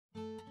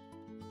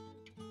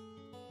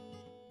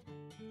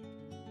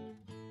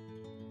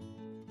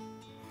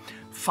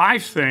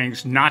5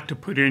 things not to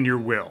put in your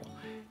will.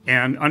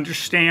 And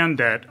understand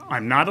that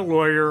I'm not a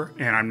lawyer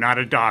and I'm not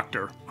a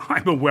doctor.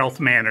 I'm a wealth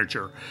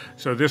manager.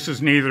 So this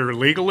is neither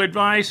legal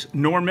advice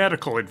nor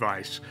medical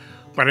advice.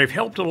 But I've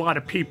helped a lot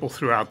of people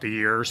throughout the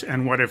years,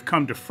 and what I've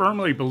come to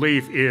firmly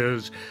believe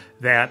is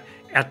that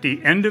at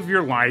the end of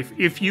your life,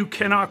 if you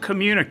cannot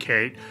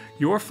communicate,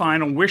 your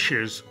final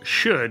wishes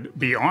should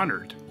be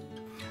honored.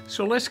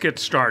 So let's get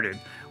started.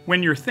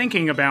 When you're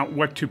thinking about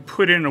what to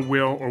put in a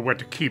will or what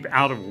to keep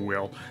out of a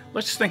will,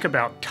 let's think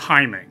about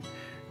timing.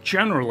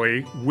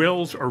 Generally,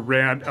 wills are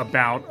read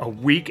about a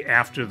week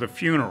after the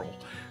funeral.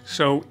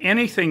 So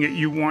anything that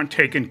you want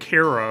taken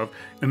care of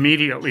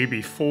immediately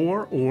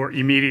before or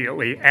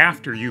immediately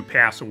after you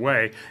pass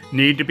away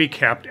need to be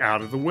kept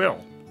out of the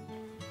will.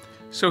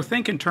 So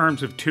think in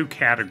terms of 2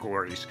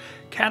 categories.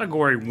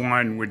 Category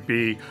 1 would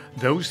be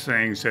those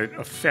things that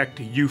affect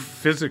you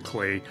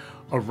physically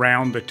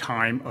around the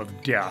time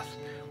of death.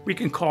 We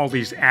can call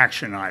these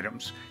action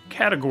items.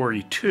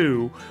 Category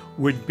 2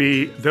 would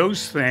be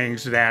those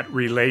things that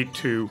relate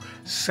to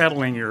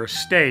settling your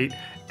estate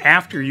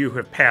after you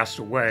have passed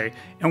away,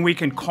 and we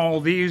can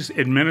call these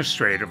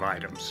administrative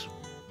items.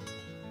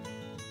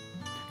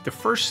 The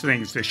first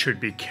things that should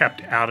be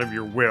kept out of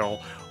your will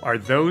are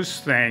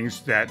those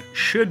things that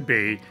should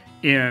be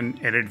in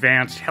an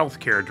advanced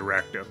healthcare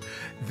directive.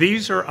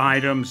 These are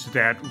items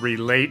that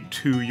relate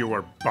to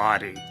your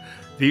body.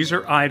 These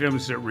are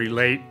items that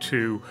relate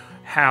to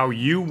how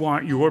you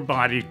want your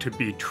body to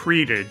be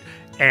treated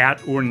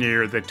at or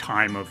near the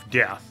time of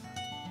death.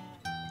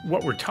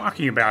 What we're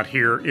talking about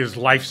here is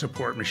life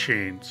support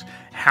machines,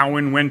 how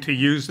and when to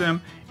use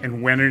them,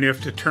 and when and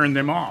if to turn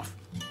them off.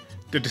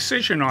 The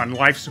decision on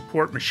life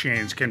support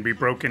machines can be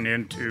broken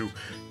into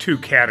 2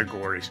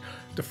 categories.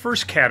 The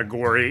first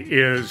category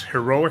is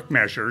heroic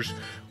measures,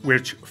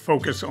 which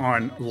focus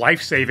on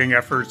life-saving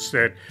efforts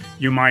that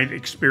you might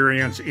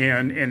experience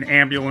in an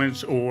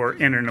ambulance or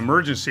in an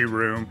emergency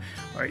room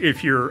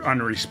if you're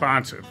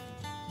unresponsive.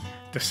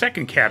 The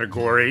second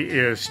category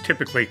is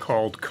typically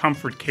called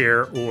comfort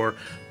care or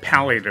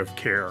palliative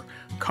care.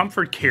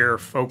 Comfort care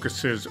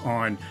focuses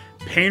on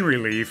pain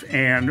relief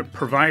and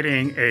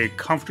providing a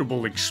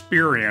comfortable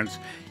experience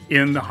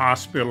in the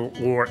hospital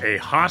or a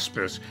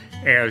hospice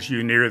as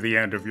you near the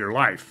end of your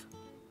life.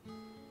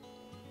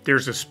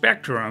 There's a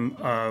spectrum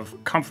of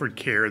comfort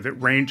care that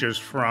ranges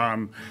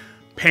from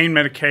pain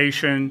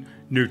medication,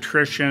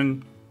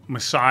 nutrition,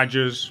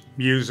 massages,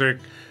 music,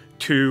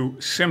 to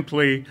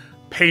simply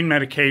pain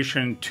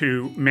medication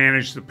to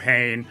manage the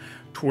pain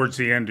towards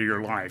the end of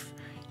your life.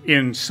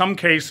 In some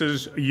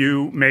cases,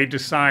 you may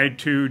decide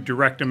to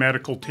direct a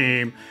medical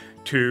team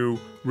to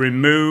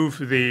remove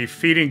the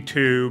feeding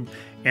tube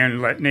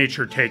and let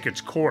nature take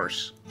its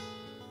course.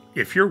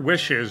 If your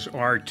wishes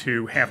are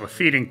to have a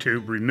feeding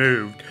tube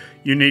removed,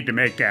 you need to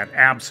make that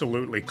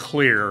absolutely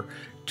clear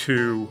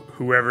to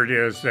whoever it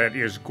is that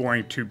is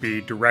going to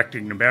be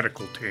directing the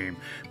medical team,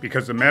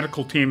 because the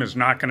medical team is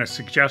not going to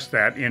suggest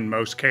that in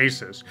most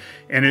cases.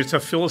 And it's a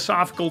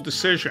philosophical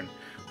decision,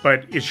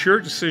 but it's your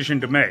decision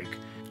to make.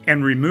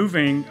 And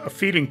removing a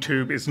feeding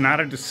tube is not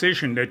a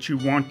decision that you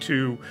want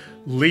to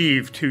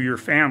leave to your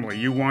family.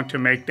 You want to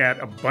make that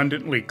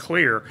abundantly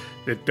clear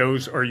that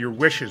those are your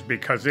wishes,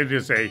 because it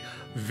is a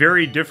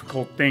very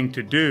difficult thing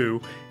to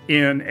do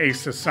in a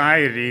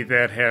society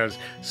that has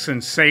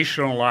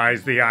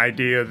sensationalized the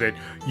idea that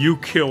you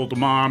killed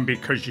mom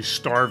because you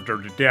starved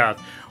her to death,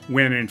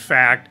 when in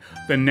fact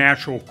the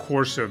natural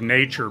course of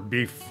nature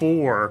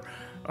before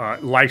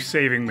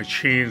life-saving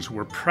machines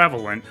were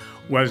prevalent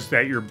was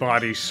that your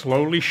body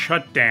slowly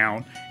shut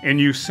down and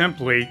you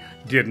simply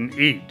didn't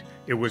eat.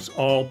 It was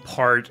all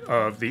part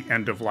of the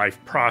end-of-life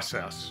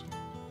process.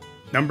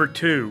 Number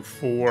 2,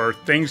 for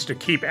things to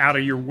keep out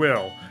of your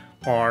will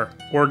are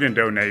organ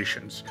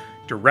donations.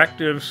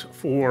 Directives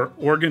for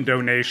organ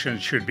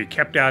donations should be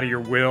kept out of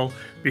your will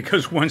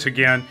because, once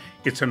again,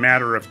 it's a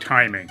matter of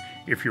timing.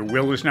 If your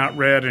will is not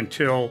read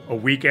until a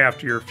week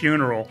after your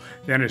funeral,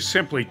 then it's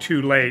simply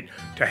too late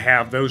to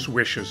have those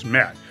wishes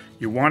met.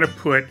 You want to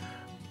put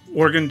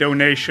organ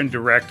donation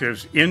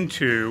directives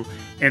into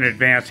an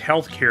advanced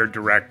healthcare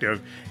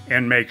directive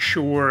and make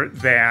sure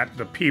that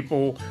the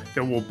people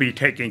that will be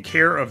taking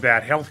care of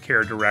that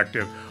healthcare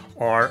directive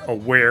are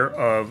aware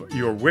of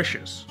your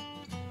wishes.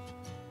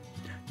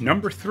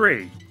 Number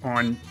 3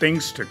 on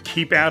things to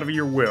keep out of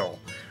your will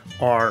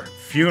are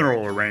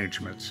funeral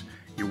arrangements.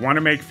 You want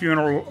to make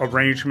funeral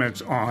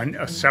arrangements on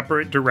a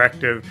separate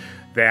directive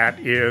that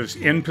is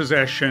in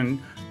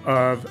possession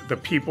of the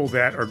people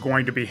that are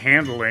going to be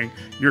handling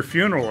your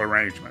funeral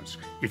arrangements.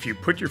 If you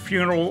put your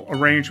funeral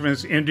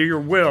arrangements into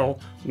your will,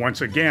 once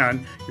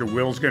again, your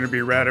will is going to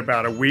be read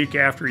about a week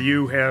after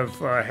you have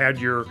had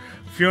your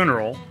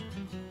funeral.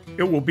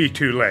 It will be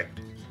too late.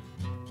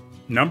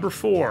 Number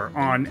 4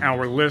 on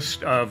our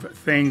list of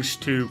things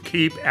to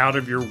keep out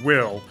of your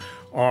will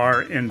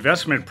are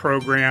investment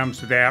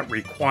programs that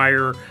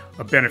require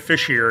a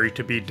beneficiary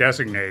to be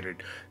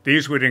designated.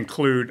 These would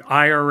include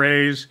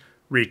IRAs,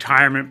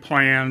 retirement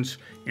plans,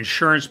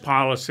 insurance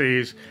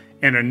policies,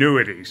 and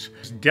annuities.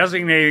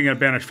 Designating a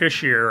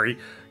beneficiary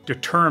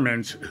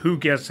determines who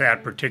gets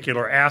that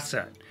particular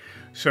asset.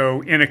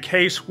 So in a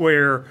case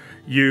where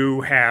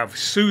you have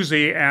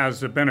Susie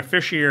as the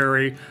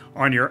beneficiary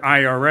on your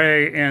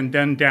IRA, and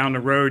then down the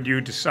road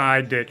you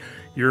decide that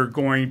you're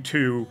going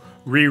to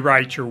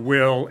rewrite your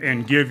will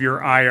and give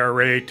your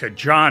IRA to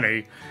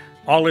Johnny,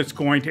 all it's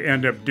going to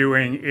end up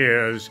doing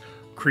is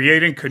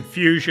creating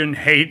confusion,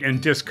 hate,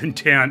 and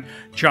discontent.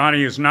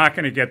 Johnny is not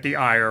going to get the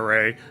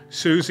IRA.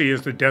 Susie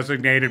is the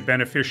designated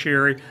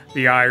beneficiary.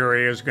 The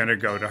IRA is going to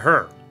go to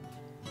her.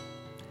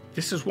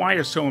 This is why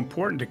it's so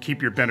important to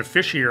keep your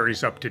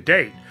beneficiaries up to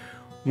date.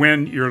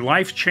 When your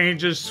life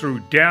changes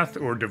through death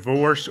or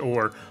divorce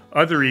or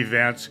other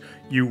events,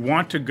 you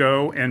want to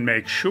go and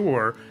make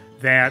sure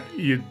that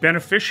your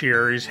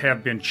beneficiaries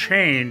have been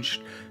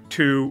changed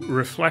to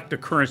reflect the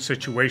current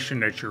situation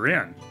that you're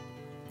in.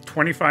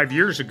 25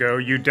 years ago,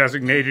 you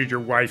designated your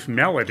wife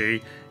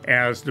Melody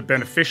as the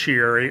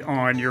beneficiary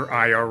on your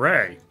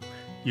IRA.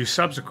 You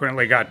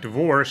subsequently got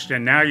divorced,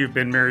 and now you've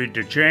been married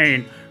to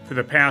Jane for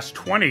the past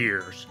 20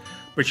 years,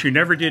 but you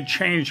never did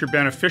change your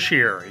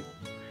beneficiary.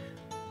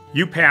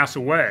 You pass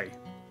away.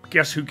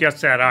 Guess who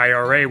gets that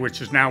IRA,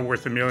 which is now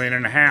worth $1.5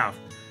 million?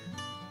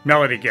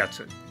 Melody gets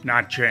it,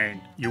 not Jane.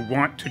 You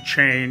want to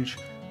change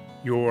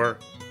your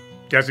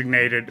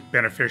designated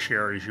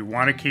beneficiaries. You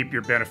want to keep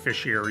your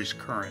beneficiaries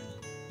current.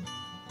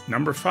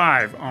 Number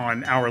 5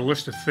 on our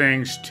list of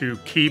things to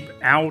keep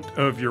out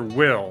of your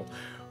will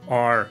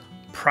are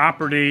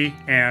property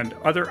and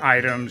other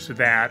items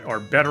that are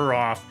better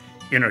off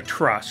in a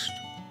trust.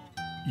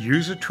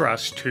 Use a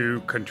trust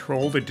to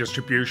control the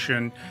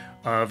distribution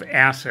of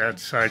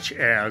assets such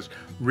as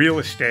real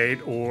estate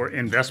or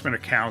investment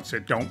accounts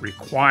that don't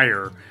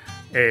require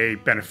a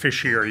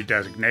beneficiary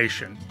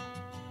designation.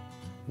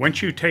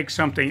 Once you take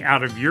something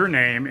out of your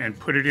name and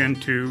put it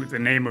into the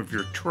name of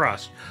your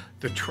trust,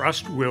 the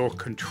trust will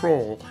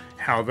control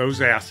how those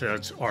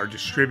assets are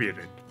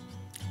distributed.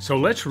 So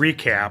let's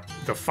recap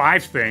the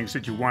 5 things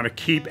that you want to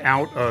keep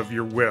out of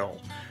your will.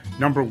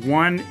 Number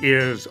 1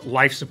 is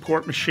life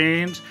support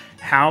machines,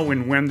 how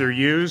and when they're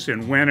used,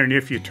 and when and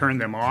if you turn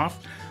them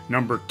off.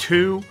 Number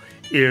 2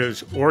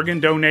 is organ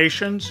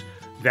donations.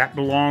 That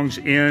belongs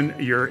in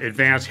your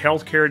advanced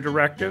healthcare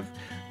directive.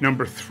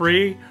 Number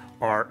 3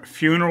 are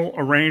funeral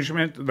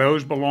arrangements.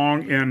 Those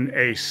belong in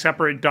a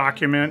separate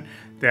document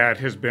that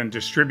has been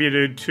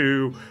distributed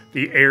to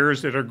the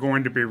heirs that are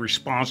going to be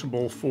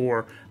responsible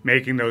for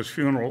making those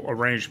funeral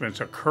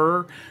arrangements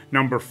occur.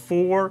 Number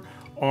 4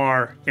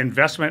 are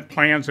investment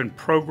plans and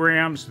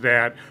programs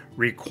that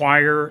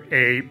require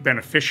a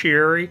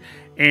beneficiary.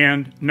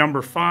 And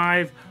number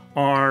 5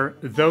 are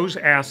those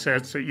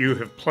assets that you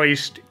have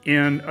placed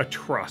in a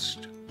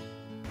trust.